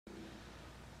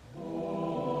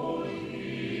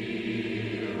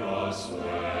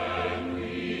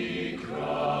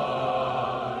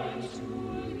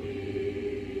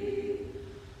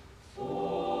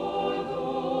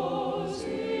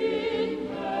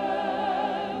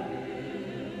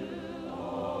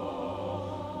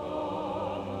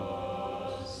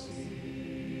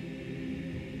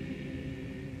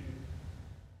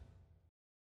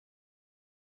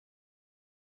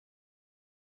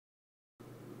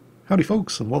Howdy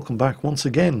folks, and welcome back once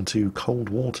again to Cold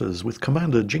Waters with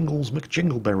Commander Jingles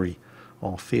McJingleberry,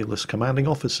 our fearless commanding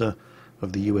officer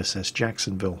of the USS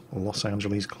Jacksonville, a Los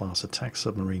Angeles class attack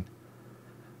submarine.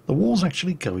 The war's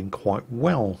actually going quite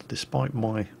well, despite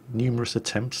my numerous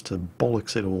attempts to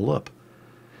bollocks it all up.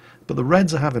 But the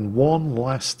Reds are having one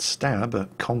last stab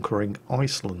at conquering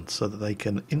Iceland so that they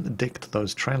can interdict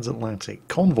those transatlantic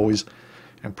convoys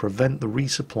and prevent the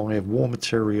resupply of war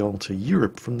material to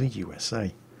Europe from the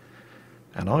USA.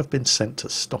 And I've been sent to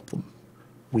stop them.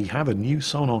 We have a new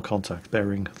sonar contact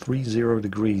bearing 30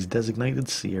 degrees, designated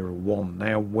Sierra 1.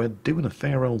 Now, we're doing a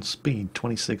fair old speed,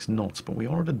 26 knots, but we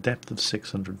are at a depth of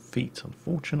 600 feet.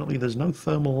 Unfortunately, there's no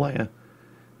thermal layer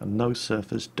and no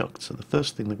surface duct, so the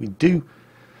first thing that we do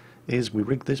is we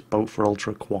rig this boat for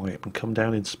ultra quiet and come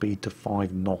down in speed to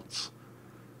 5 knots.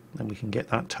 Then we can get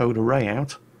that towed array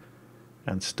out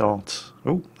and start...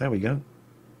 Oh, there we go.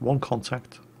 One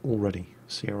contact already,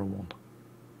 Sierra 1.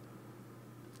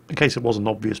 In case it wasn't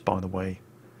obvious, by the way,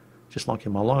 just like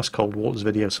in my last Cold Waters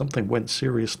video, something went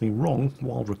seriously wrong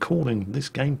while recording this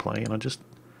gameplay and I just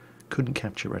couldn't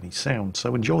capture any sound.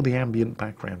 So enjoy the ambient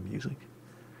background music.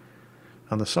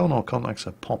 And the sonar contacts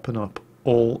are popping up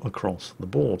all across the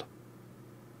board.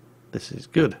 This is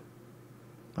good.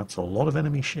 That's a lot of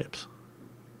enemy ships.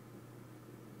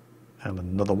 And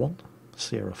another one,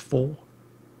 Sierra 4.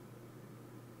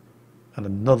 And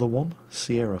another one,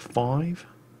 Sierra 5.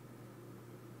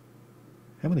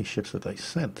 How many ships have they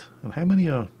sent? And how many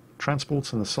are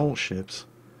transports and assault ships?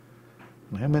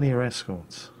 And how many are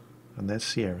escorts? And there's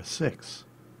Sierra 6.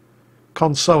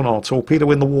 Con sonar,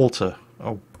 torpedo in the water.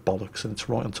 Oh, bollocks, and it's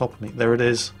right on top of me. There it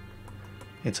is.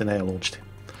 It's an air-launched.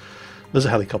 There's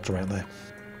a helicopter out there.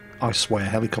 I swear,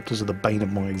 helicopters are the bane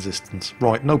of my existence.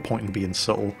 Right, no point in being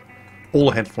subtle.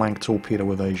 All ahead flank,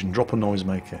 torpedo evasion, drop a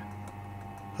noisemaker.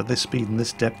 At this speed and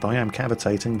this depth I am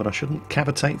cavitating, but I shouldn't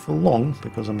cavitate for long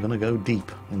because I'm going to go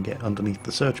deep and get underneath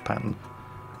the search pattern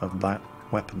of that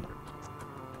weapon.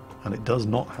 And it does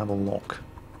not have a lock.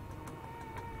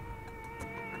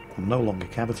 I'm no longer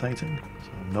cavitating,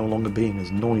 so I'm no longer being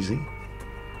as noisy,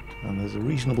 and there's a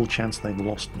reasonable chance they've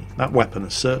lost me. That weapon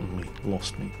has certainly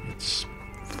lost me. It's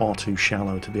far too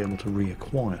shallow to be able to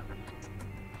reacquire.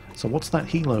 So what's that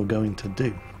helo going to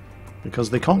do? Because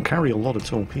they can't carry a lot of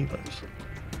torpedoes.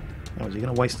 Now, is he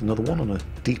going to waste another one on a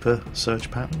deeper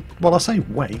search pattern? Well, I say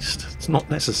waste. It's not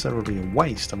necessarily a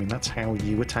waste. I mean, that's how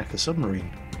you attack a submarine.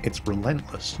 It's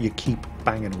relentless. You keep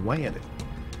banging away at it.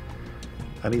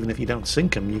 And even if you don't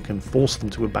sink them, you can force them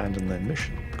to abandon their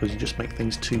mission, because you just make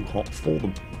things too hot for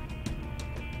them.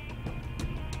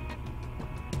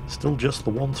 Still just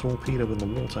the one torpedo in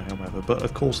the water, however. But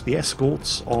of course, the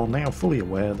escorts are now fully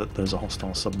aware that there's a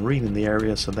hostile submarine in the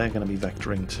area, so they're going to be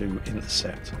vectoring to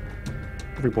intercept.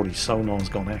 Everybody's sonar's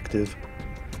gone active.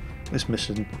 This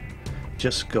mission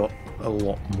just got a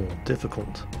lot more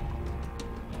difficult.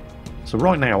 So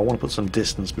right now I want to put some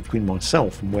distance between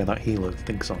myself and where that helo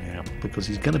thinks I am, because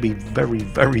he's going to be very,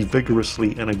 very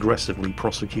vigorously and aggressively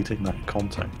prosecuting that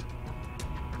contact.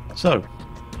 So,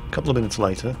 a couple of minutes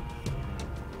later,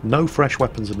 no fresh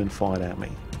weapons have been fired at me,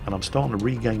 and I'm starting to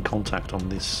regain contact on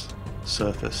this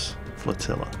surface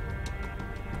flotilla.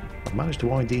 I've managed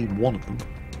to ID one of them.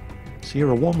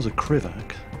 Sierra 1's a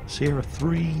Krivac. Sierra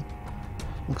 3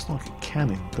 looks like a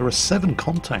cannon. There are 7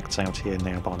 contacts out here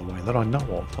now, by the way, that I know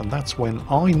of, and that's when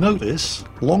I notice,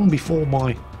 long before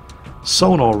my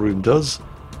sonar room does,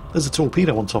 there's a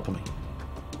torpedo on top of me.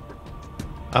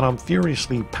 And I'm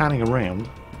furiously panning around,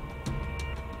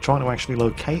 trying to actually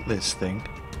locate this thing.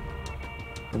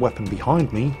 The weapon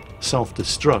behind me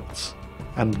self-destructs,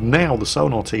 and now the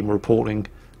sonar team are reporting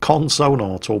con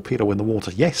sonar, torpedo in the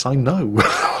water. Yes, I know.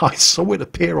 I saw it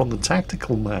appear on the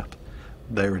tactical map.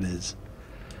 There it is.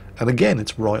 And again,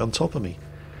 it's right on top of me.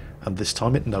 And this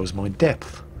time it knows my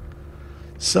depth.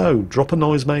 So, drop a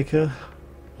noisemaker,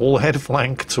 all ahead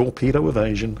flank, torpedo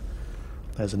evasion.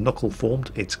 There's a knuckle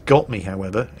formed. It's got me,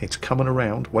 however. It's coming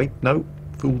around. Wait, no.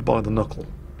 Fooled by the knuckle.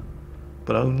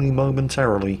 But only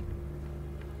momentarily.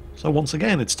 So once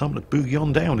again, it's time to boogie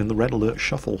on down in the red alert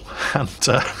shuffle and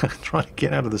try to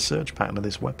get out of the search pattern of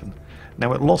this weapon.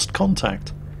 Now it lost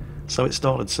contact, so it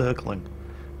started circling,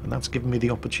 and that's given me the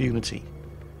opportunity,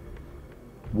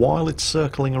 while it's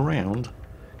circling around,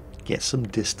 get some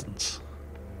distance.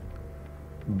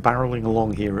 Barreling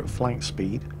along here at flank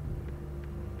speed,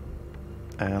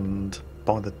 and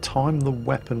by the time the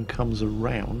weapon comes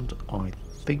around, I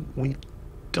think we've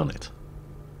done it.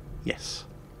 Yes.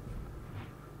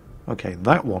 Okay,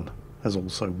 that one has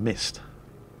also missed.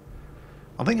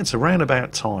 I think it's around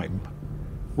about time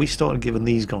we started giving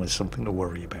these guys something to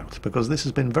worry about, because this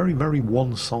has been very, very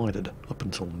one-sided up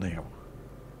until now.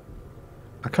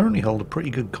 I currently hold a pretty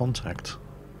good contact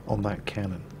on that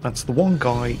cannon. That's the one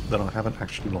guy that I haven't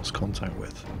actually lost contact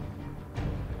with.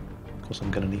 Of course,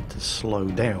 I'm going to need to slow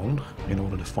down in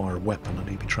order to fire a weapon. I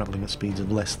need to be travelling at speeds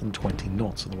of less than 20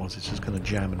 knots, otherwise it's just going to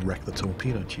jam and wreck the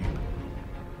torpedo tube.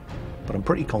 But I'm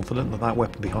pretty confident that that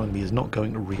weapon behind me is not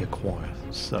going to reacquire,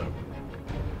 so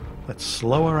let's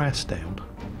slow our ass down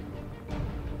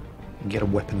and get a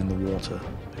weapon in the water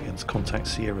against Contact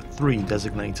Sierra 3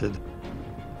 designated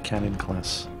Cannon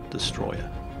class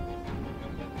destroyer.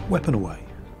 Weapon away.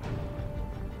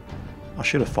 I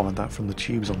should have fired that from the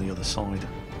tubes on the other side.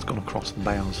 It's gone across the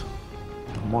bows.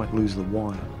 I might lose the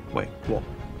wire. Wait, what?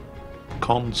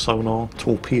 Con, sonar,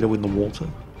 torpedo in the water?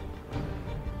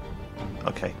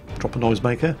 Okay, drop a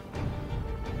noisemaker.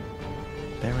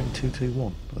 Bearing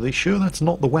 221. Are they sure that's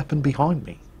not the weapon behind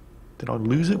me? Did I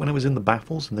lose it when it was in the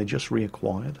baffles and they just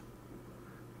reacquired?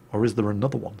 Or is there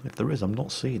another one? If there is, I'm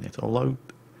not seeing it. Although,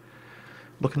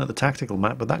 looking at the tactical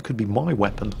map, but that could be my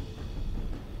weapon.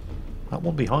 That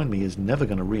one behind me is never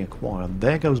going to reacquire.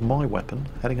 There goes my weapon,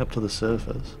 heading up to the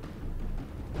surface.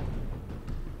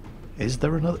 Is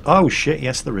there another? Oh shit,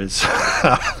 yes there is.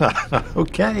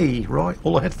 Okay, right,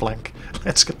 all ahead flank.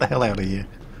 Let's get the hell out of here.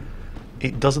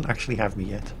 It doesn't actually have me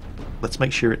yet. Let's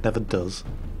make sure it never does.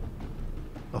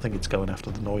 I think it's going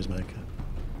after the noisemaker.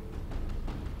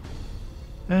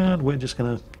 And we're just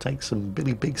going to take some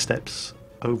really big steps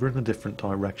over in a different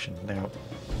direction. Now,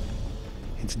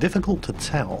 it's difficult to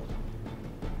tell.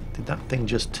 Did that thing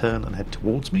just turn and head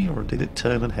towards me, or did it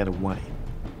turn and head away?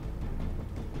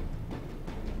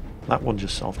 That one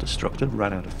just self-destructed,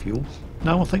 ran out of fuel.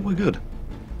 No, I think we're good.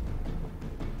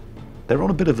 They're on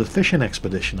a bit of a fishing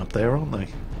expedition up there, aren't they?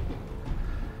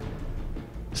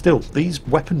 Still, these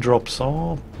weapon drops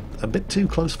are a bit too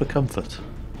close for comfort.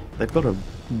 They've got a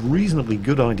reasonably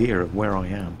good idea of where I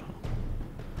am.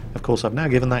 Of course, I've now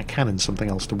given that cannon something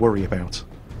else to worry about.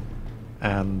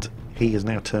 And he has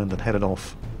now turned and headed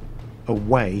off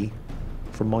away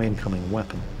from my incoming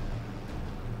weapon.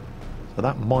 So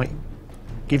that might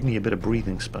give me a bit of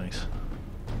breathing space.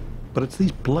 But it's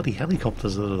these bloody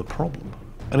helicopters that are the problem.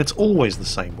 And it's always the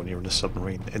same when you're in a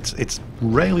submarine. It's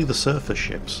rarely the surface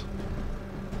ships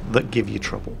that give you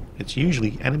trouble. It's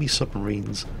usually enemy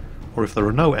submarines, or if there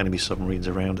are no enemy submarines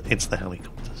around, it's the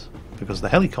helicopters. Because the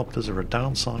helicopters are a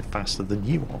darn sight faster than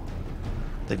you are.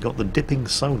 They've got the dipping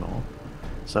sonar,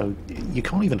 so you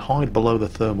can't even hide below the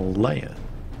thermal layer.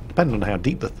 Depending on how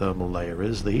deep the thermal layer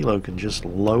is, the helo can just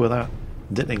lower that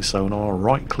dipping sonar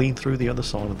right clean through the other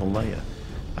side of the layer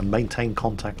and maintain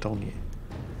contact on you.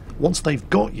 Once they've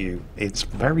got you, it's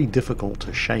very difficult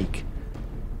to shake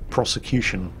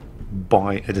prosecution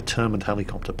by a determined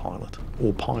helicopter pilot,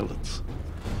 or pilots.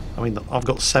 I mean, I've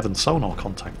got 7 sonar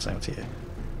contacts out here.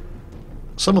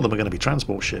 Some of them are going to be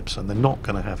transport ships and they're not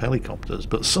going to have helicopters,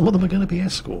 but some of them are going to be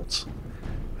escorts.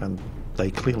 And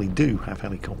they clearly do have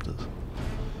helicopters.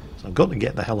 So I've got to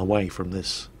get the hell away from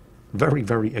this very,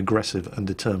 very aggressive and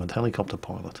determined helicopter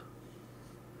pilot.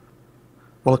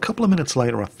 Well, a couple of minutes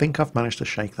later, I think I've managed to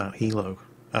shake that helo,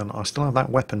 and I still have that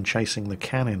weapon chasing the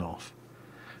cannon off.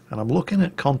 And I'm looking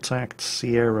at Contact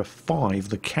Sierra 5,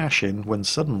 the cash-in, when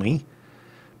suddenly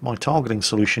my targeting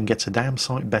solution gets a damn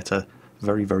sight better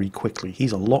very, very quickly.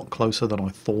 He's a lot closer than I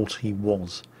thought he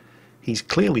was. He's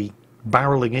clearly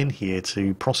barreling in here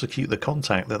to prosecute the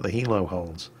contact that the helo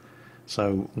holds.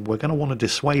 So we're going to want to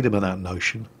dissuade him of that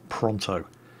notion pronto.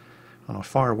 And I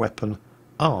fire a weapon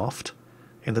aft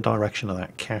in the direction of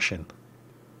that cash-in.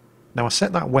 Now I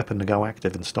set that weapon to go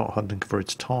active and start hunting for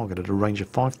its target at a range of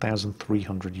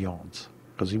 5,300 yards,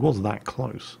 because he was that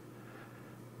close.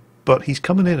 But he's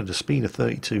coming in at a speed of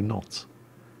 32 knots,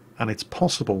 and it's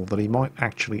possible that he might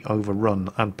actually overrun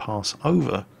and pass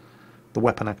over the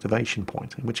weapon activation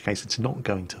point, in which case it's not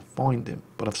going to find him,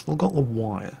 but I've still got the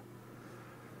wire.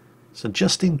 So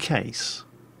just in case,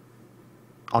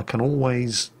 I can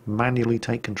always manually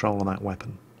take control of that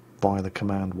weapon via the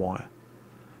command wire.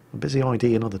 I'm busy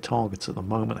IDing other targets at the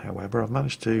moment, however. I've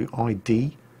managed to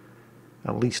ID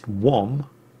at least one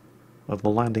of the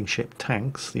landing ship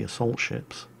tanks, the assault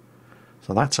ships,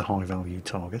 so that's a high value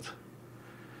target.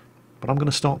 But I'm going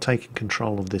to start taking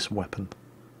control of this weapon.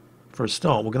 For a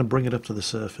start, we're going to bring it up to the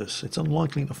surface. It's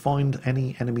unlikely to find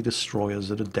any enemy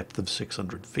destroyers at a depth of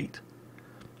 600 feet.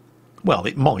 Well,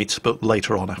 it might, but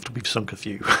later on after we've sunk a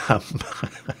few.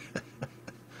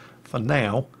 For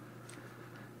now,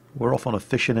 we're off on a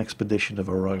fishing expedition of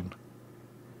our own.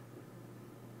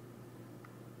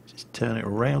 Just turn it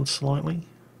around slightly.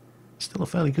 Still a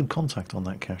fairly good contact on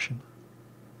that cash-in.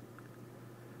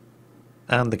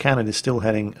 and the cannon is still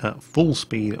heading at full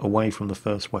speed away from the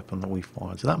first weapon that we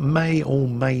fired. So that may or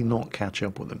may not catch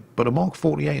up with him. But a Mark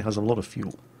 48 has a lot of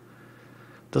fuel.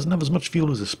 Doesn't have as much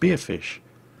fuel as a spearfish.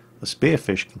 The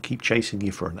spearfish can keep chasing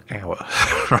you for an hour,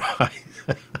 right?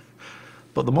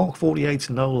 But the Mark 48's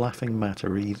no laughing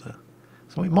matter either.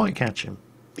 So it might catch him.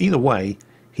 Either way,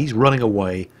 he's running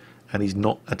away and he's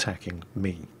not attacking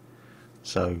me.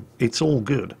 So it's all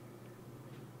good.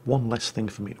 One less thing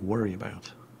for me to worry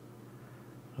about.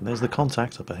 And there's the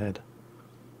contact up ahead.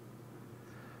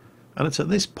 And it's at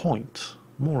this point,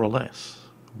 more or less,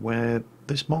 where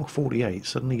this Mark 48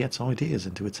 suddenly gets ideas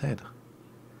into its head.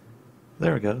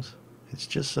 There it goes. It's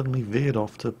just suddenly veered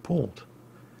off to port.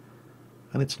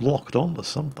 And it's locked onto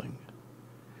something.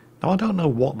 Now I don't know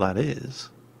what that is.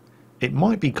 It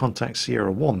might be Contact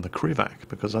Sierra 1, the Krivac,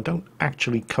 because I don't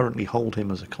actually currently hold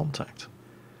him as a contact.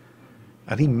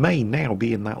 And he may now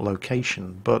be in that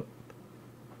location, but,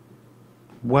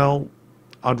 well,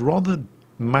 I'd rather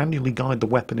manually guide the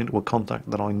weapon into a contact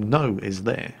that I know is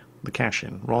there, the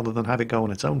cache-in, rather than have it go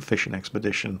on its own fishing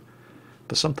expedition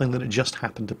for something that it just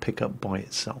happened to pick up by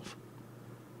itself.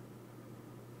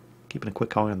 Keeping a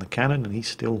quick eye on the cannon, and he's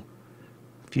still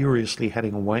furiously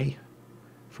heading away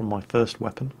from my first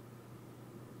weapon.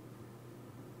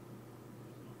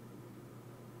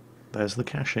 There's the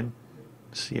cache-in.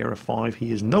 Sierra 5,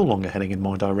 he is no longer heading in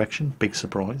my direction. Big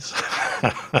surprise.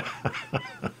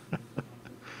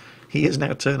 He is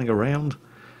now turning around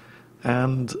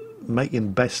and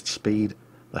making best speed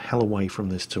the hell away from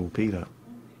this torpedo.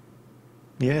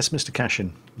 Yes, Mr.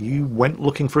 Cache-in, you went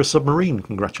looking for a submarine.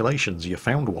 Congratulations, you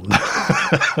found one.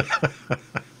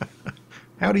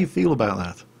 How do you feel about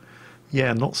that?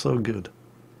 Yeah, not so good.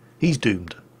 He's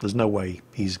doomed. There's no way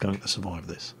he's going to survive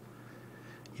this.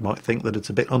 You might think that it's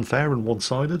a bit unfair and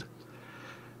one-sided,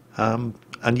 and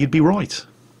you'd be right.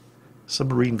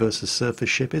 Submarine versus surface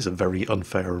ship is a very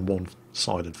unfair and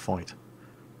one-sided fight.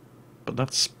 But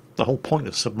that's the whole point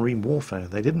of submarine warfare.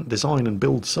 They didn't design and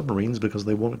build submarines because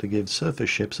they wanted to give surface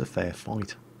ships a fair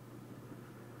fight.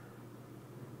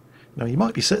 Now you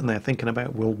might be sitting there thinking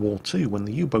about World War II, when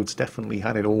the U-boats definitely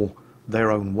had it all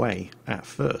their own way at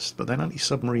first, but then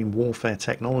anti-submarine warfare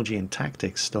technology and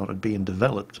tactics started being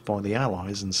developed by the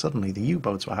Allies, and suddenly the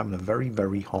U-boats were having a very,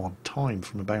 very hard time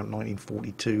from about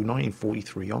 1942,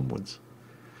 1943 onwards.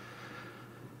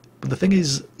 But the thing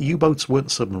is, U-boats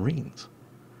weren't submarines.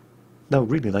 No,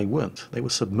 really they weren't. They were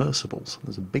submersibles.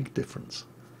 There's a big difference.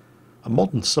 A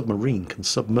modern submarine can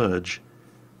submerge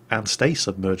and stay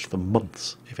submerged for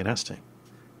months if it has to,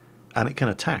 and it can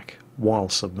attack while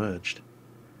submerged.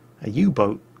 A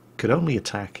U-boat could only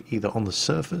attack either on the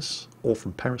surface or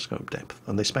from periscope depth,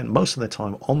 and they spent most of their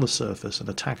time on the surface and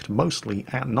attacked mostly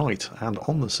at night and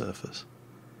on the surface.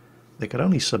 They could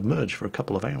only submerge for a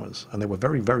couple of hours, and they were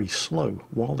very, very slow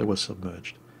while they were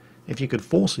submerged. If you could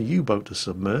force a U-boat to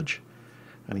submerge,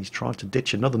 and he's tried to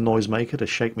ditch another noisemaker to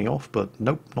shake me off, but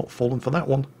nope, not falling for that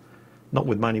one. Not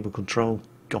with manual control,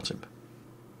 got him.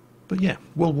 But yeah,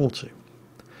 World War II.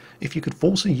 If you could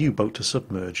force a U-boat to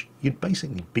submerge, you'd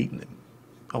basically beaten him.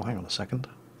 Oh, hang on a second.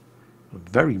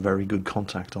 Very, very good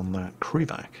contact on that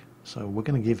Krivac, so we're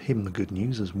going to give him the good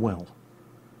news as well.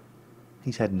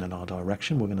 He's heading in our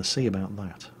direction, we're going to see about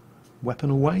that. Weapon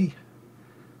away,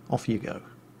 off you go.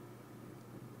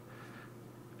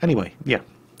 Anyway, yeah,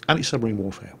 anti-submarine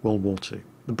warfare, World War II.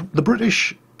 The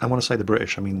British, and when I say the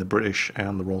British, I mean the British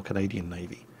and the Royal Canadian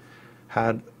Navy,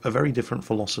 had a very different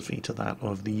philosophy to that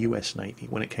of the US Navy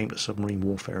when it came to submarine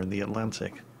warfare in the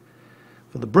Atlantic.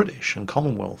 For the British and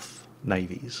Commonwealth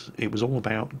navies, it was all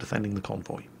about defending the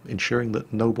convoy, ensuring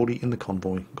that nobody in the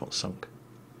convoy got sunk.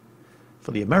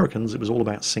 For the Americans, it was all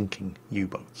about sinking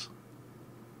U-boats.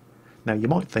 Now you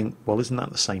might think, well, isn't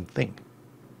that the same thing?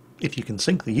 If you can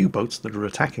sink the U-boats that are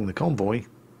attacking the convoy,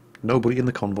 nobody in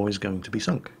the convoy is going to be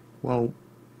sunk. Well,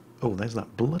 oh, there's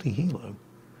that bloody helo.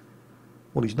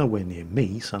 Well, he's nowhere near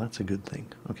me, so that's a good thing.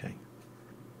 Okay.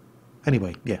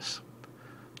 Anyway, yes.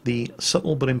 The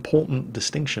subtle but important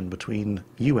distinction between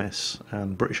US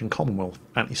and British and Commonwealth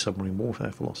anti-submarine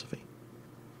warfare philosophy.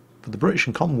 For the British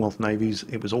and Commonwealth navies,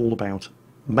 it was all about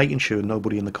making sure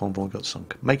nobody in the convoy got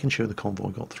sunk, making sure the convoy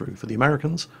got through. For the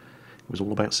Americans, it was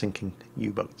all about sinking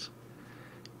U-boats.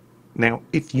 Now,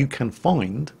 if you can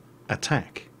find,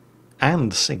 attack,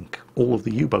 and sink all of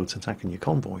the U-boats attacking your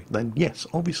convoy, then yes,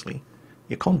 obviously,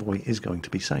 your convoy is going to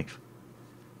be safe.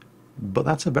 But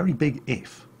that's a very big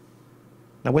if.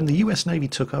 Now, when the US Navy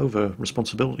took over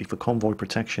responsibility for convoy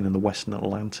protection in the Western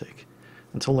Atlantic,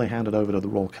 until they handed over to the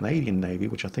Royal Canadian Navy,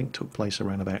 which I think took place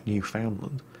around about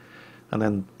Newfoundland, and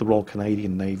then the Royal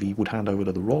Canadian Navy would hand over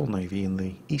to the Royal Navy in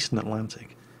the Eastern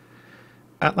Atlantic,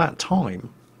 at that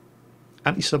time,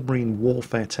 anti-submarine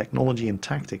warfare technology and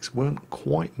tactics weren't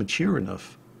quite mature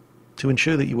enough to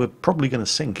ensure that you were probably going to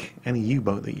sink any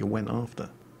U-boat that you went after.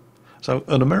 So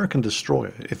an American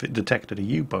destroyer, if it detected a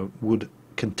U-boat, would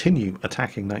continue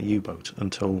attacking that U-boat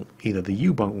until either the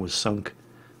U-boat was sunk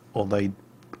or they'd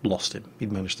lost him.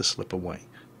 He'd managed to slip away.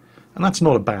 And that's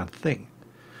not a bad thing.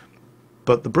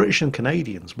 But the British and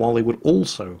Canadians, while they would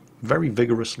also very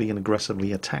vigorously and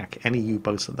aggressively attack any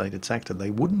U-boats that they detected, they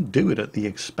wouldn't do it at the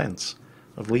expense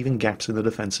of leaving gaps in the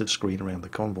defensive screen around the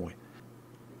convoy.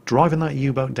 Driving that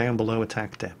U-boat down below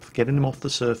attack depth, getting him off the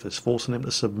surface, forcing him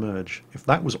to submerge, if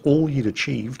that was all you'd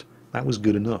achieved, that was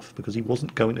good enough, because he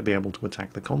wasn't going to be able to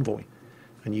attack the convoy.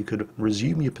 And you could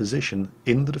resume your position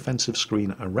in the defensive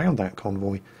screen around that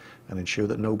convoy and ensure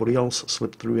that nobody else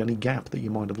slipped through any gap that you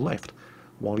might have left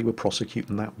while you were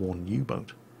prosecuting that one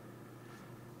U-boat.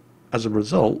 As a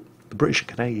result, the British and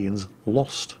Canadians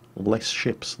lost less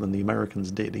ships than the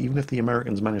Americans did, even if the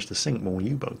Americans managed to sink more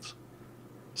U-boats.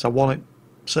 So while it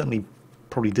certainly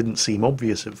probably didn't seem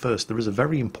obvious at first, there is a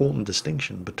very important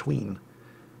distinction between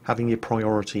having your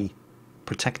priority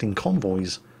protecting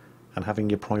convoys and having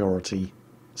your priority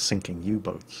sinking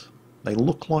U-boats. They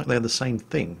look like they're the same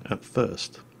thing at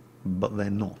first, but they're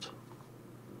not.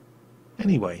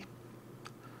 Anyway,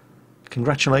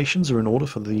 congratulations are in order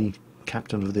for the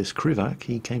captain of this Krivac.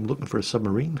 He came looking for a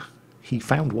submarine. He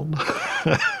found one.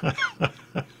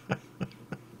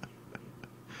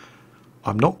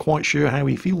 I'm not quite sure how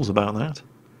he feels about that.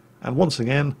 And once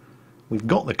again, we've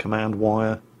got the command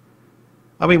wire.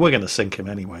 I mean, we're going to sink him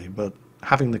anyway, but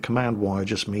having the command wire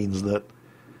just means that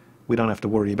we don't have to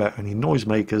worry about any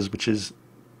noisemakers, which is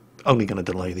only going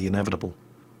to delay the inevitable.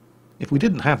 If we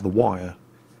didn't have the wire,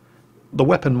 the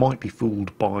weapon might be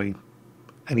fooled by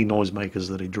any noisemakers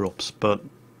that he drops, but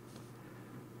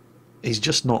he's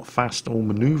just not fast or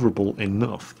maneuverable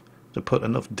enough to put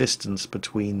enough distance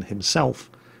between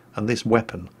himself and this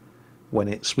weapon when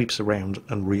it sweeps around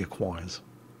and reacquires.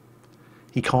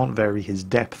 He can't vary his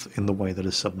depth in the way that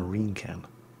a submarine can.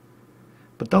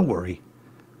 But don't worry,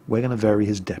 we're going to vary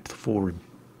his depth for him.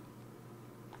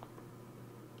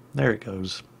 There it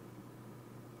goes.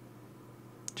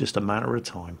 Just a matter of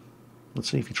time. Let's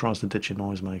see if he tries to ditch a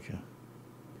noisemaker.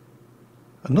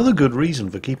 Another good reason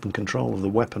for keeping control of the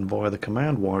weapon via the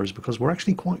command wire is because we're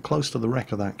actually quite close to the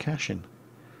wreck of that cache-in.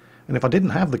 And if I didn't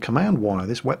have the command wire,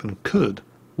 this weapon could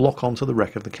lock onto the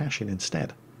wreck of the cache-in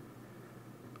instead.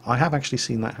 I have actually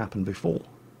seen that happen before.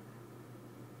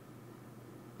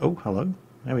 Oh, hello.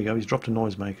 There we go, he's dropped a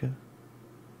noisemaker.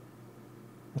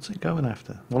 What's it going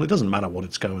after? Well, it doesn't matter what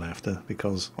it's going after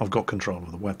because I've got control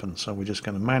of the weapon, so we're just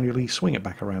going to manually swing it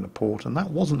back around to port, and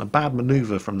that wasn't a bad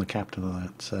manoeuvre from the captain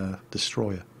of that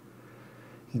destroyer.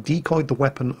 He decoyed the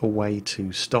weapon away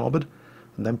to starboard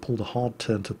and then pulled a hard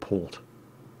turn to port.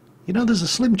 You know, there's a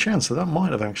slim chance that that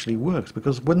might have actually worked,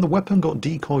 because when the weapon got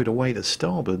decoyed away to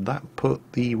starboard, that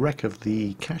put the wreck of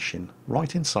the cache-in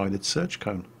right inside its search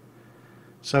cone.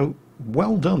 So,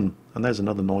 well done. And there's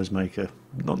another noisemaker.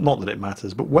 Not that it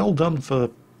matters, but well done for,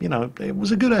 you know, it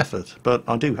was a good effort. But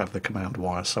I do have the command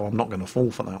wire, so I'm not going to fall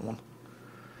for that one.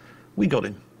 We got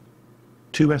him.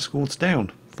 2 escorts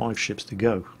down, 5 ships to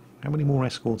go. How many more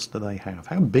escorts do they have?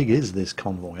 How big is this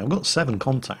convoy? I've got 7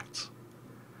 contacts.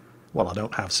 Well, I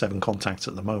don't have 7 contacts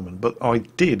at the moment, but I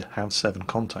did have 7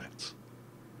 contacts.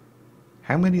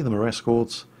 How many of them are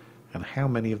escorts, and how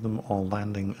many of them are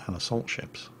landing and assault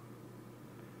ships?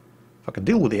 If I could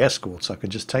deal with the escorts, I could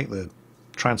just take the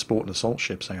transport and assault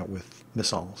ships out with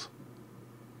missiles.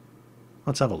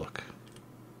 Let's have a look.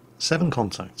 7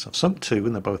 contacts. I've sunk 2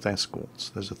 and they're both escorts.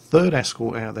 There's a 3rd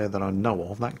escort out there that I know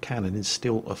of. That cannon is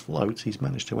still afloat. He's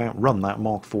managed to outrun that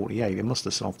Mark 48. It must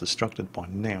have self-destructed by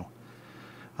now.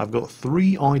 I've got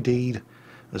 3 ID'd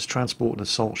as transport and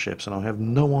assault ships, and I have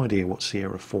no idea what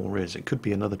Sierra 4 is. It could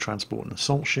be another transport and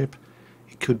assault ship.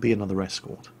 It could be another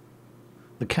escort.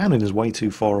 The cannon is way too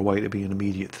far away to be an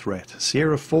immediate threat.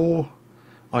 Sierra 4,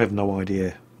 I have no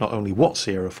idea not only what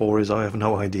Sierra 4 is, I have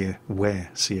no idea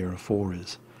where Sierra 4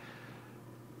 is.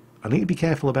 I need to be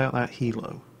careful about that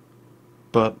helo,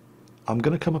 but I'm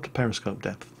going to come up to periscope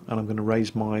depth and I'm going to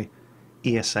raise my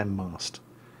ESM mast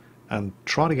and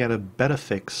try to get a better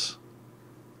fix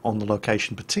on the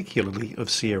location, particularly of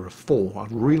Sierra 4.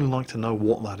 I'd really like to know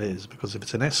what that is, because if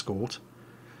it's an escort,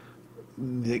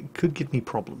 it could give me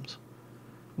problems.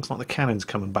 Looks like the cannon's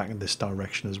coming back in this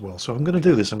direction as well. So if I'm going to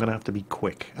do this, I'm going to have to be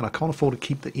quick. And I can't afford to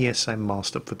keep the ESM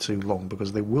mast up for too long,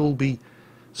 because they will be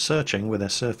searching with their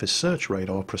surface search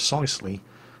radar precisely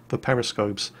for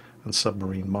periscopes and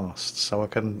submarine masts. So I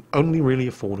can only really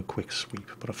afford a quick sweep,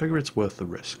 but I figure it's worth the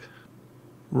risk.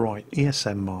 Right,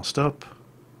 ESM mast up.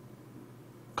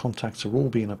 contacts are all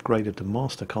being upgraded to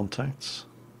master contacts.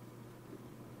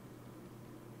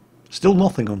 Still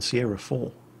nothing on Sierra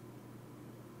 4.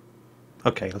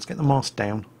 Okay, let's get the mast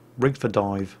down, rigged for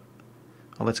dive,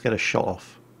 and let's get a shot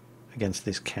off against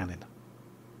this cannon.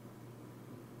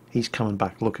 He's coming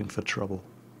back looking for trouble.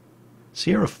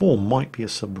 Sierra 4 might be a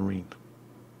submarine.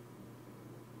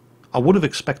 I would have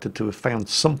expected to have found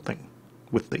something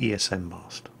with the ESM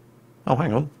mast. Oh,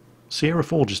 hang on. Sierra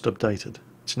 4 just updated.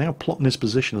 It's now plotting his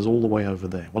position as all the way over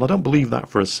there. Well, I don't believe that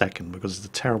for a second because it's a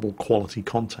terrible quality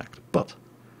contact. But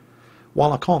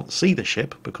while I can't see the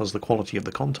ship because the quality of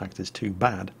the contact is too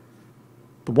bad,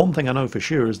 the one thing I know for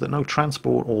sure is that no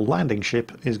transport or landing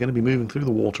ship is going to be moving through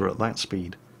the water at that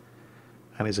speed.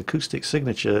 And his acoustic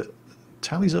signature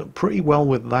tallies up pretty well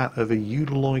with that of a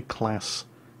Udaloy class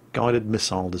guided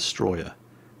missile destroyer.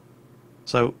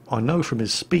 So I know from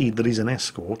his speed that he's an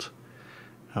escort,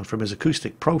 and from his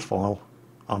acoustic profile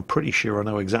I'm pretty sure I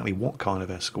know exactly what kind of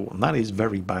escort, and that is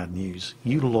very bad news.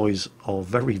 Udaloys are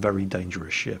very, very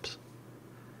dangerous ships.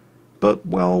 But,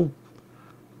 well,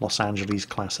 Los Angeles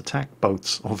class attack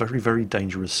boats are very, very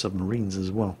dangerous submarines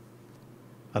as well.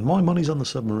 And my money's on the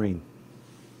submarine.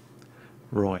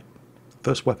 Right,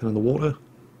 first weapon in the water,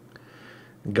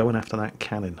 going after that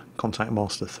cannon, Contact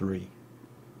Master 3.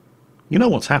 You know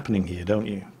what's happening here, don't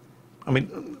you? I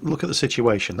mean, look at the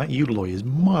situation. That Udaloy is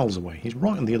miles away. He's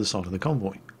right on the other side of the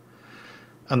convoy.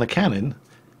 And the cannon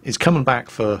is coming back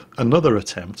for another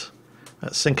attempt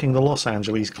at sinking the Los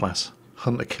Angeles class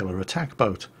hunter-killer attack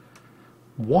boat.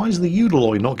 Why is the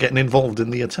Udaloy not getting involved in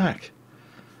the attack?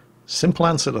 Simple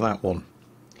answer to that one.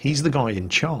 He's the guy in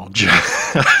charge.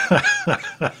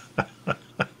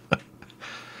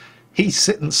 He's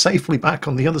sitting safely back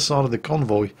on the other side of the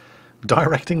convoy,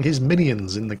 directing his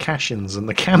minions in the cash-ins and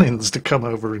the cannons to come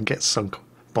over and get sunk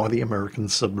by the American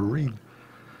submarine.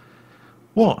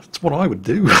 What? It's what I would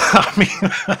do. I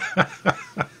mean,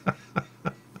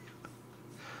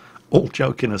 all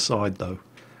joking aside, though,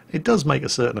 it does make a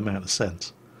certain amount of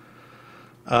sense.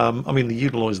 I mean, the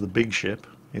Udaloy is the big ship.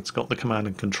 It's got the command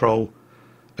and control,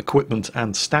 equipment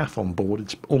and staff on board.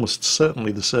 It's almost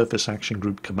certainly the Surface Action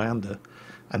Group commander,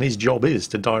 and his job is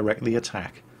to direct the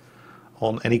attack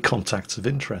on any contacts of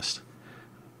interest.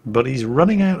 But he's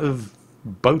running out of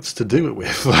boats to do it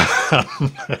with.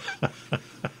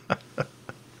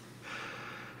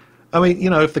 I mean, you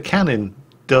know, if the cannon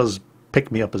does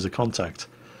pick me up as a contact,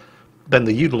 then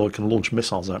the Udaloy can launch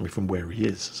missiles at me from where he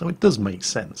is. So it does make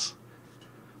sense.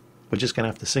 We're just going to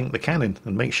have to sink the cannon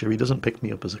and make sure he doesn't pick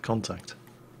me up as a contact.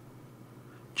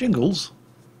 Jingles,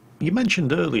 you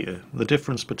mentioned earlier the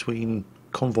difference between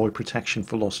convoy protection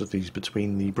philosophies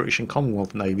between the British and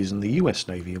Commonwealth navies and the US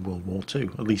Navy in World War II,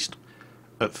 at least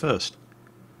at first.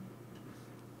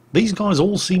 These guys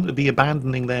all seem to be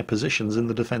abandoning their positions in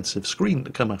the defensive screen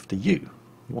to come after you.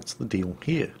 What's the deal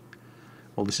here?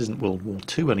 Well, this isn't World War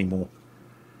II anymore.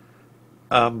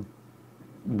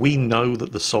 We know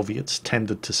that the Soviets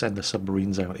tended to send their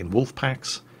submarines out in wolf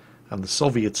packs, and the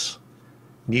Soviets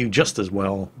knew just as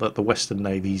well that the Western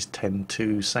navies tend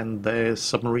to send their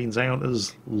submarines out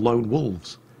as lone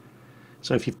wolves.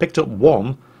 So if you've picked up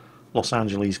one Los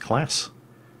Angeles class,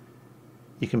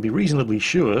 you can be reasonably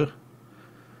sure,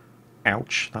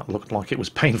 ouch, that looked like it was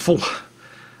painful,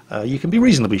 you can be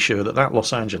reasonably sure that that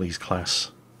Los Angeles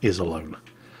class is alone.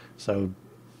 So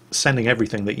sending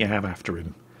everything that you have after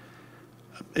him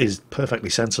is perfectly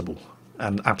sensible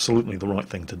and absolutely the right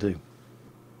thing to do.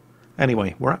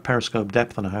 Anyway, we're at periscope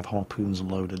depth and I have harpoons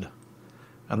loaded,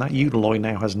 and that Udaloy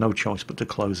now has no choice but to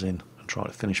close in and try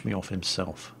to finish me off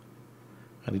himself.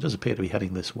 And he does appear to be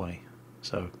heading this way,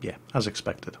 so yeah, as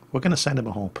expected, we're going to send him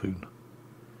a harpoon.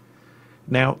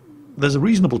 Now, there's a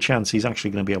reasonable chance he's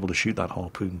actually going to be able to shoot that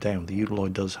harpoon down. The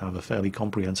Udaloy does have a fairly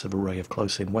comprehensive array of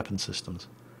close-in weapon systems.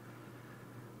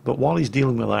 But while he's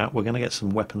dealing with that, we're going to get some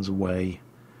weapons away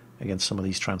against some of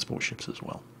these transport ships as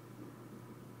well.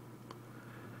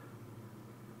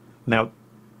 Now,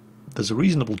 there's a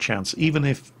reasonable chance, even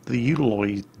if the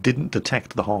Udaloy didn't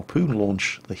detect the harpoon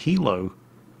launch, the helo,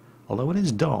 although it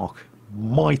is dark,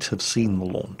 might have seen the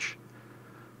launch.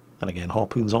 And again,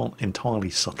 harpoons aren't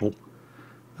entirely subtle.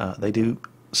 They do,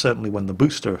 certainly when the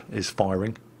booster is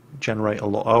firing, generate a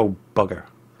lot. Oh, bugger.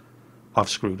 I've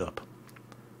screwed up.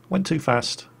 Went too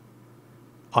fast.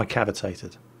 I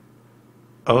cavitated.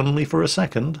 Only for a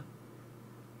second,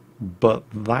 but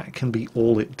that can be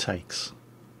all it takes.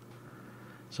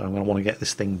 So I'm going to want to get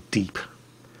this thing deep,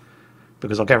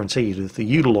 because I'll guarantee you that if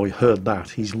the Udaloy heard that,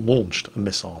 he's launched a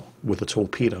missile with a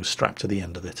torpedo strapped to the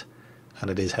end of it, and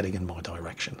it is heading in my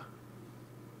direction.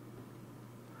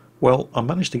 Well, I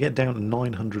managed to get down to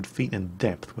 900 feet in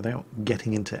depth without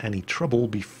getting into any trouble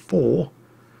before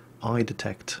I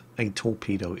detect a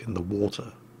torpedo in the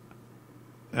water.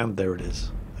 And there it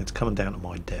is. It's coming down to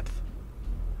my depth.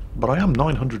 But I am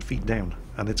 900 feet down,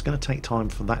 and it's going to take time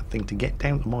for that thing to get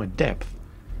down to my depth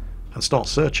and start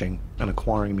searching and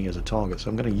acquiring me as a target. So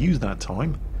I'm going to use that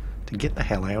time to get the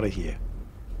hell out of here.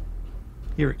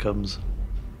 Here it comes.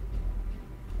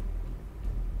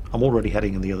 I'm already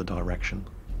heading in the other direction.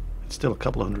 It's still a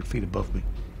couple of hundred feet above me.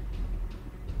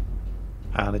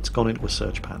 And it's gone into a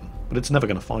search pattern. But it's never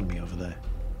going to find me over there.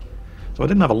 So I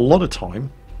didn't have a lot of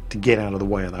time to get out of the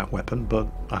way of that weapon, but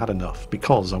I had enough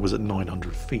because I was at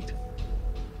 900 feet.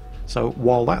 So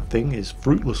while that thing is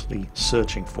fruitlessly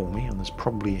searching for me, and there's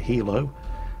probably a helo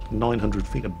 900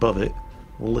 feet above it,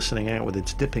 listening out with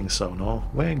its dipping sonar,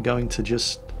 we're going to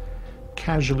just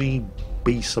casually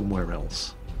be somewhere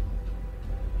else.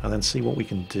 And then see what we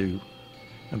can do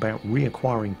about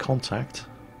reacquiring contact.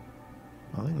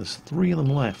 I think there's 3 of them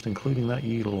left, including that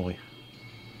Eudaloy.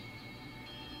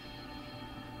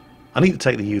 I need to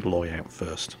take the Eudaloy out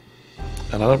first.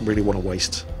 And I don't really want to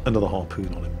waste another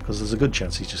harpoon on him, because there's a good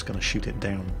chance he's just going to shoot it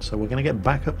down. So we're going to get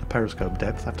back up to periscope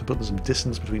depth. I have to put some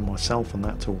distance between myself and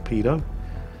that torpedo.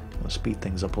 I'm going to speed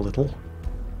things up a little.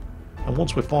 And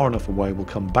once we're far enough away, we'll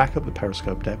come back up to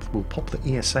periscope depth. We'll pop the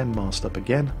ESM mast up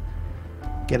again,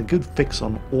 get a good fix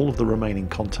on all of the remaining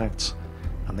contacts,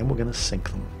 and then we're going to sink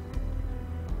them.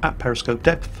 At periscope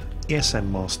depth,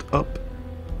 ESM mast up,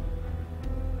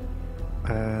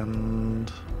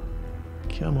 and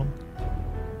come on.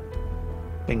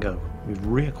 Bingo. We've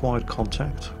reacquired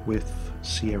contact with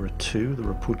Sierra 2, the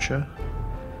Rapucha,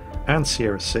 and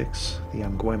Sierra 6, the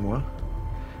Amguemwa,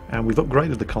 and we've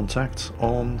upgraded the contact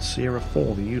on Sierra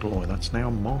 4, the Eudaloy. That's now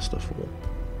Master 4.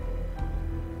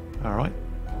 Alright,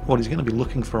 well, he's going to be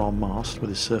looking for our mast with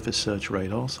his surface search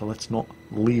radar, so let's not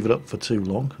leave it up for too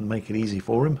long and make it easy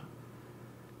for him.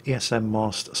 ESM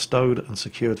mast stowed and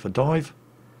secured for dive,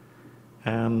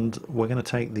 and we're going to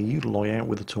take the Eudaloy out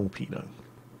with a torpedo.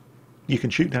 You can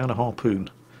shoot down a harpoon,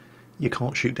 you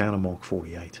can't shoot down a Mark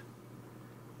 48.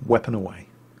 Weapon away.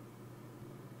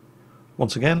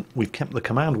 Once again, we've kept the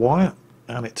command wire,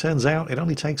 and it turns out it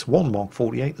only takes 1 Mark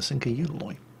 48 to sink a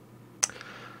Eudaloy.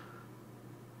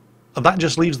 And that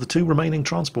just leaves the 2 remaining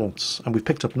transports, and we've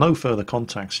picked up no further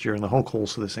contacts during the whole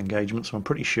course of this engagement, so I'm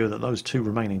pretty sure that those 2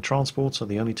 remaining transports are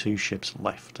the only 2 ships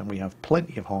left, and we have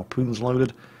plenty of harpoons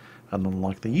loaded, and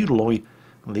unlike the Eudaloy,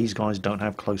 these guys don't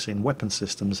have close-in weapon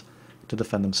systems to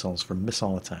defend themselves from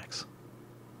missile attacks.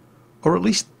 Or at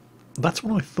least, that's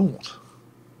what I thought.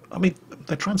 I mean,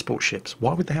 they're transport ships,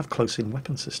 why would they have close-in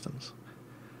weapon systems?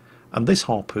 And this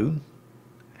harpoon,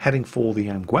 heading for the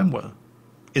Amguemwa,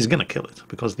 is going to kill it,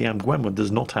 because the Amguemwa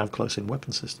does not have close-in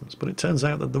weapon systems, but it turns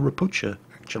out that the Rapucha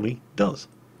actually does.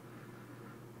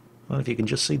 I don't know if you can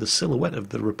just see the silhouette of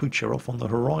the Rapucha off on the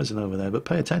horizon over there, but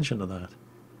pay attention to that.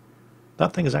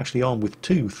 That thing is actually armed with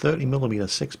 2 30mm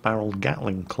 6-barreled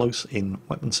Gatling close-in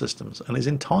weapon systems, and is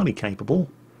entirely capable,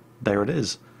 there it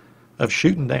is, of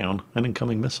shooting down an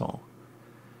incoming missile.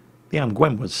 The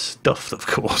Amguemwa's stuffed, of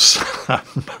course.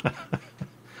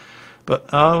 But,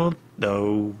 oh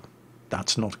no,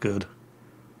 that's not good.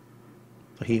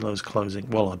 The helo's closing.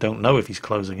 Well, I don't know if he's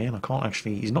closing in. I can't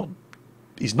actually... He's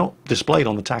not displayed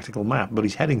on the tactical map, but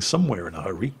he's heading somewhere in a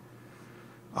hurry.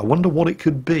 I wonder what it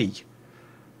could be.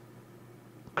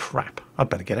 Crap, I'd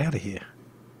better get out of here.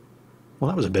 Well,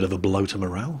 that was a bit of a blow to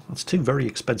morale. That's 2 very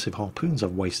expensive harpoons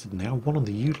I've wasted now, one on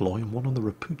the Eudaloy and one on the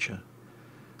Rapucha.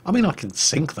 I mean, I can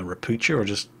sink the Rapucha or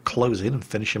just close in and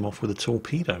finish him off with a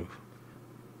torpedo.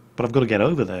 But I've got to get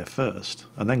over there first,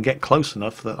 and then get close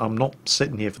enough that I'm not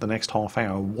sitting here for the next half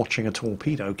hour watching a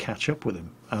torpedo catch up with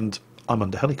him, and I'm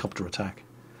under helicopter attack.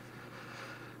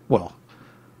 Well,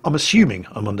 I'm assuming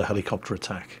I'm under helicopter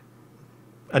attack.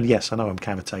 And yes, I know I'm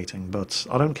cavitating, but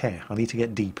I don't care. I need to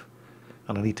get deep.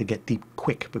 And I need to get deep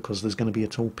quick, because there's going to be a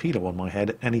torpedo on my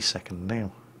head any second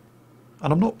now.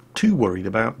 And I'm not too worried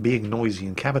about being noisy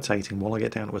and cavitating while I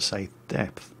get down to a safe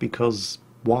depth, because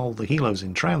while the helo's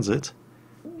in transit,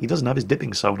 he doesn't have his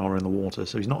dipping sonar in the water,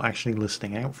 so he's not actually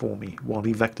listening out for me while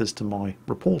he vectors to my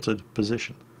reported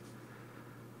position.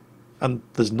 And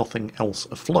there's nothing else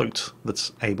afloat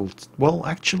that's able to... Well,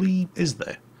 actually, is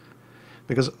there?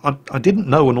 Because I didn't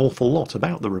know an awful lot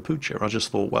about the Rapucha. I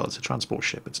just thought, well, it's a transport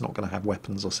ship. It's not going to have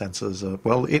weapons or sensors.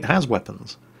 Well, it has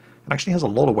weapons. It actually has a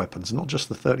lot of weapons, not just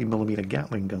the 30mm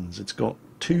Gatling guns. It's got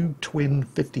 2 twin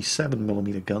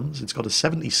 57mm guns. It's got a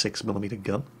 76mm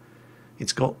gun.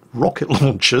 It's got rocket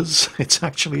launchers. It's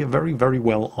actually a very, very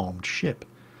well-armed ship.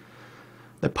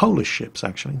 They're Polish ships,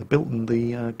 actually. They're built in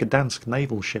the Gdansk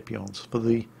naval shipyards for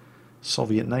the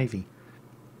Soviet Navy.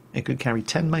 It could carry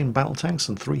 10 main battle tanks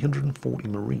and 340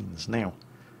 Marines. Now,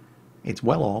 it's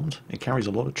well armed, it carries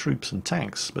a lot of troops and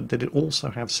tanks, but did it also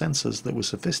have sensors that were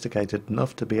sophisticated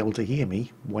enough to be able to hear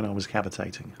me when I was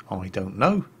cavitating? I don't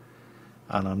know,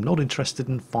 and I'm not interested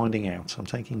in finding out. I'm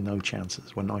taking no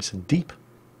chances. We're nice and deep.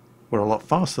 We're a lot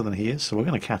faster than he is, so we're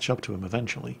going to catch up to him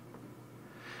eventually.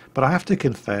 But I have to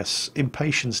confess,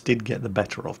 impatience did get the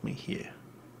better of me here.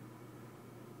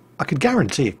 I could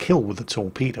guarantee a kill with the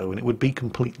torpedo and it would be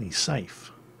completely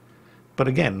safe. But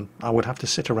again, I would have to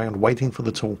sit around waiting for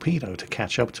the torpedo to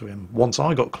catch up to him once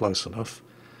I got close enough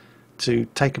to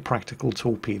take a practical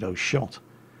torpedo shot.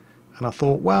 And I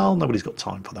thought, well, nobody's got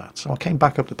time for that. So I came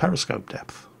back up to periscope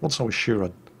depth once I was sure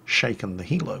I'd shaken the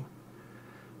helo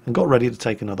and got ready to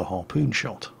take another harpoon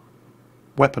shot.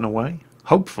 Weapon away.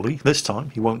 Hopefully, this time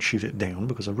he won't shoot it down,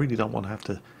 because I really don't want to have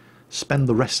to spend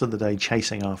the rest of the day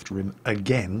chasing after him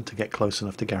again to get close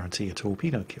enough to guarantee a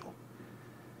torpedo kill.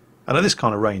 And at this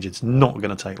kind of range, it's not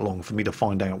going to take long for me to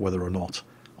find out whether or not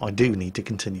I do need to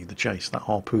continue the chase. That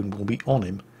harpoon will be on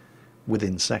him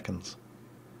within seconds.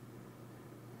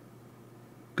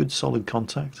 Good solid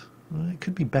contact. It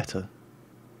could be better.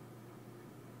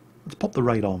 Let's pop the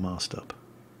radar mast up.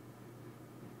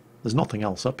 There's nothing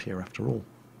else up here after all.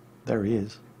 There he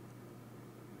is.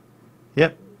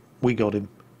 Yep, we got him.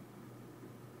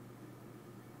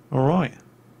 Alright.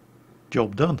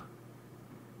 Job done.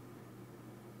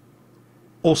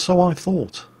 Or so I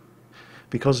thought.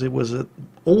 Because it was at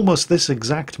almost this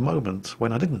exact moment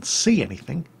when I didn't see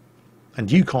anything,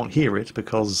 and you can't hear it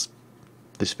because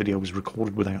this video was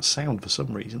recorded without sound for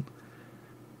some reason,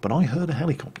 but I heard a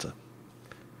helicopter.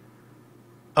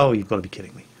 Oh, you've got to be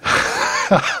kidding me.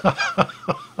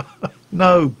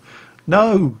 No,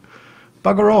 no,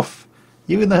 bugger off,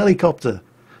 you in the helicopter.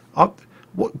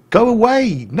 Go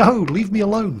away, no, leave me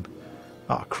alone.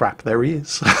 Oh crap, there he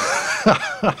is.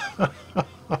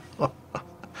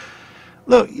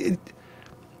 Look,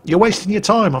 you're wasting your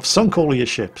time, I've sunk all of your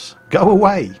ships, go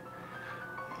away.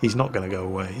 He's not going to go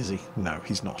away, is he? No,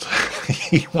 he's not.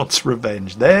 He wants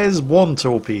revenge. There's one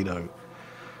torpedo.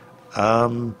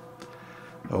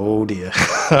 Oh dear.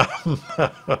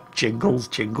 Jingles,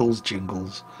 jingles,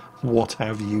 jingles. What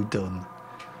have you done?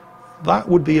 That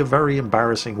would be a very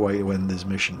embarrassing way to end this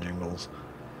mission, Jingles.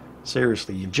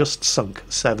 Seriously, you just sunk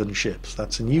 7 ships.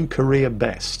 That's a new career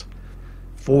best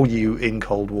for you in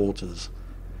cold waters.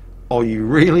 Are you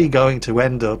really going to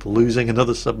end up losing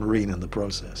another submarine in the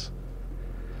process?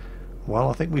 Well,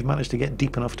 I think we've managed to get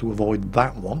deep enough to avoid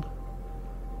that one.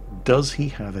 Does he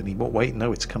have any more? Wait,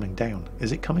 no, it's coming down.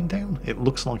 Is it coming down? It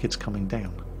looks like it's coming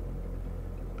down.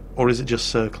 Or is it just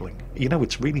circling? You know,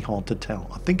 it's really hard to tell.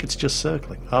 I think it's just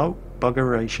circling. Oh,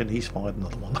 buggeration, he's fired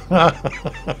another one.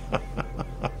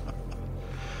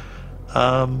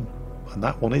 And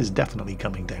that one is definitely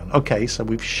coming down. Okay, so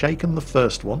we've shaken the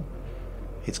first one.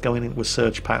 It's going into a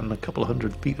surge pattern a couple of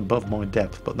 100 feet above my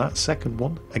depth. But that second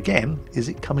one, again, is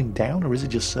it coming down or is it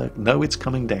just circling? No, it's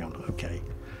coming down. Okay.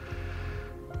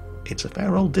 It's a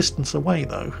fair old distance away,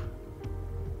 though.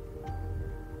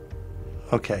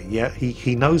 Okay, yeah,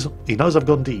 he knows I've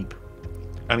gone deep,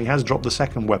 and he has dropped the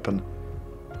second weapon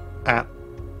at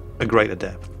a greater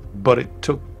depth. But it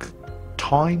took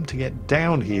time to get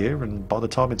down here, and by the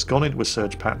time it's gone into a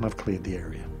surge pattern, I've cleared the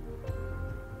area.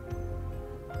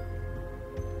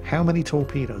 How many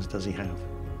torpedoes does he have?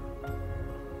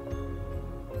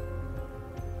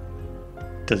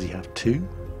 Does he have 2?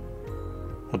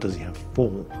 Or does he have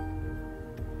 4?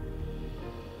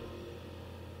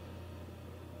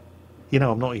 You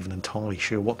know, I'm not even entirely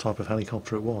sure what type of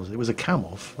helicopter it was. It was a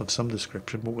Kamov of some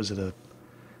description. What was it?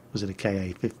 Was it a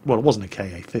KA-50? Well, it wasn't a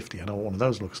KA-50. I know what one of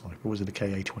those looks like. But was it a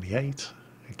KA-28?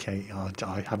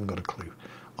 I haven't got a clue.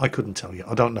 I couldn't tell you.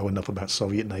 I don't know enough about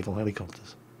Soviet naval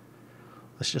helicopters.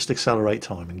 Let's just accelerate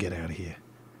time and get out of here.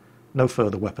 No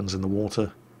further weapons in the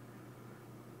water.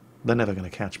 They're never going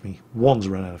to catch me. One's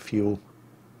run out of fuel.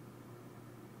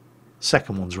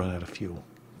 Second one's run out of fuel.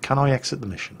 Can I exit the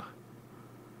mission?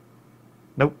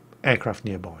 Nope. Aircraft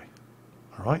nearby.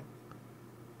 Alright.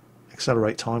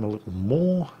 Accelerate time a little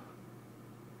more.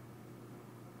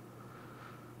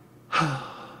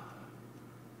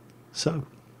 So,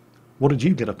 what did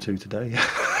you get up to today?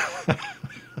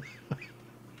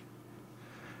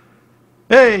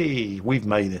 Hey! We've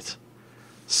made it.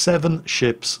 7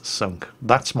 ships sunk.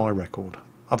 That's my record.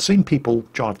 I've seen people,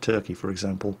 Jive Turkey for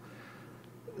example,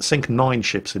 sink 9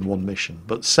 ships in one mission,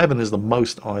 but 7 is the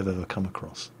most I've ever come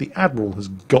across. The Admiral has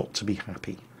got to be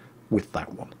happy with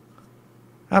that one.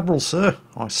 Admiral, sir,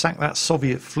 I sank that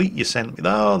Soviet fleet you sent me.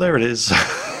 Oh, there it is.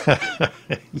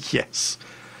 Yes.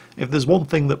 If there's one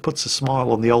thing that puts a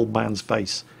smile on the old man's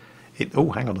face,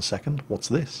 oh, hang on a second, what's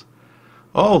this?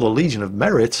 Oh, the Legion of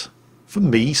Merit? For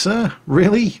me, sir?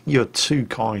 Really? You're too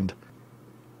kind.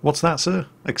 What's that, sir?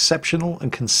 Exceptional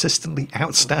and consistently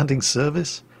outstanding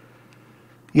service?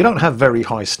 You don't have very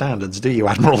high standards, do you,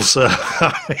 Admiral, sir?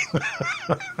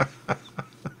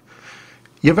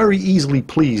 You're very easily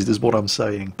pleased is what I'm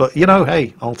saying. But, you know,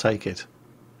 hey, I'll take it.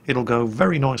 It'll go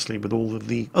very nicely with all of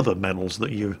the other medals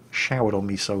that you've showered on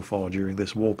me so far during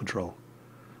this war patrol.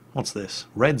 What's this?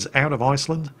 Reds out of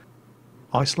Iceland?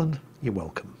 Iceland? You're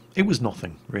welcome. It was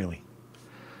nothing, really.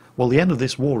 Well, the end of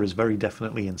this war is very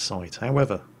definitely in sight.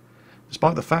 However,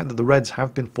 despite the fact that the Reds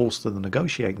have been forced to the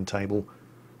negotiating table,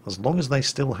 as long as they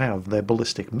still have their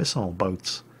ballistic missile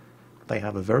boats, they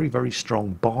have a very, very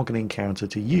strong bargaining counter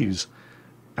to use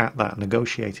at that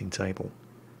negotiating table.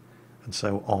 And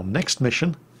so our next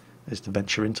mission is to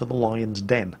venture into the Lion's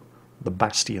Den, the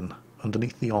bastion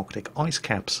underneath the Arctic ice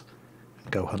caps,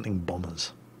 and go hunting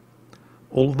bombers.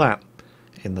 All of that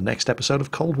in the next episode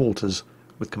of Cold Waters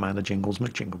with Commander Jingles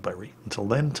McJingleberry. Until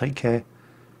then, take care,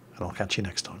 and I'll catch you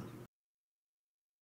next time.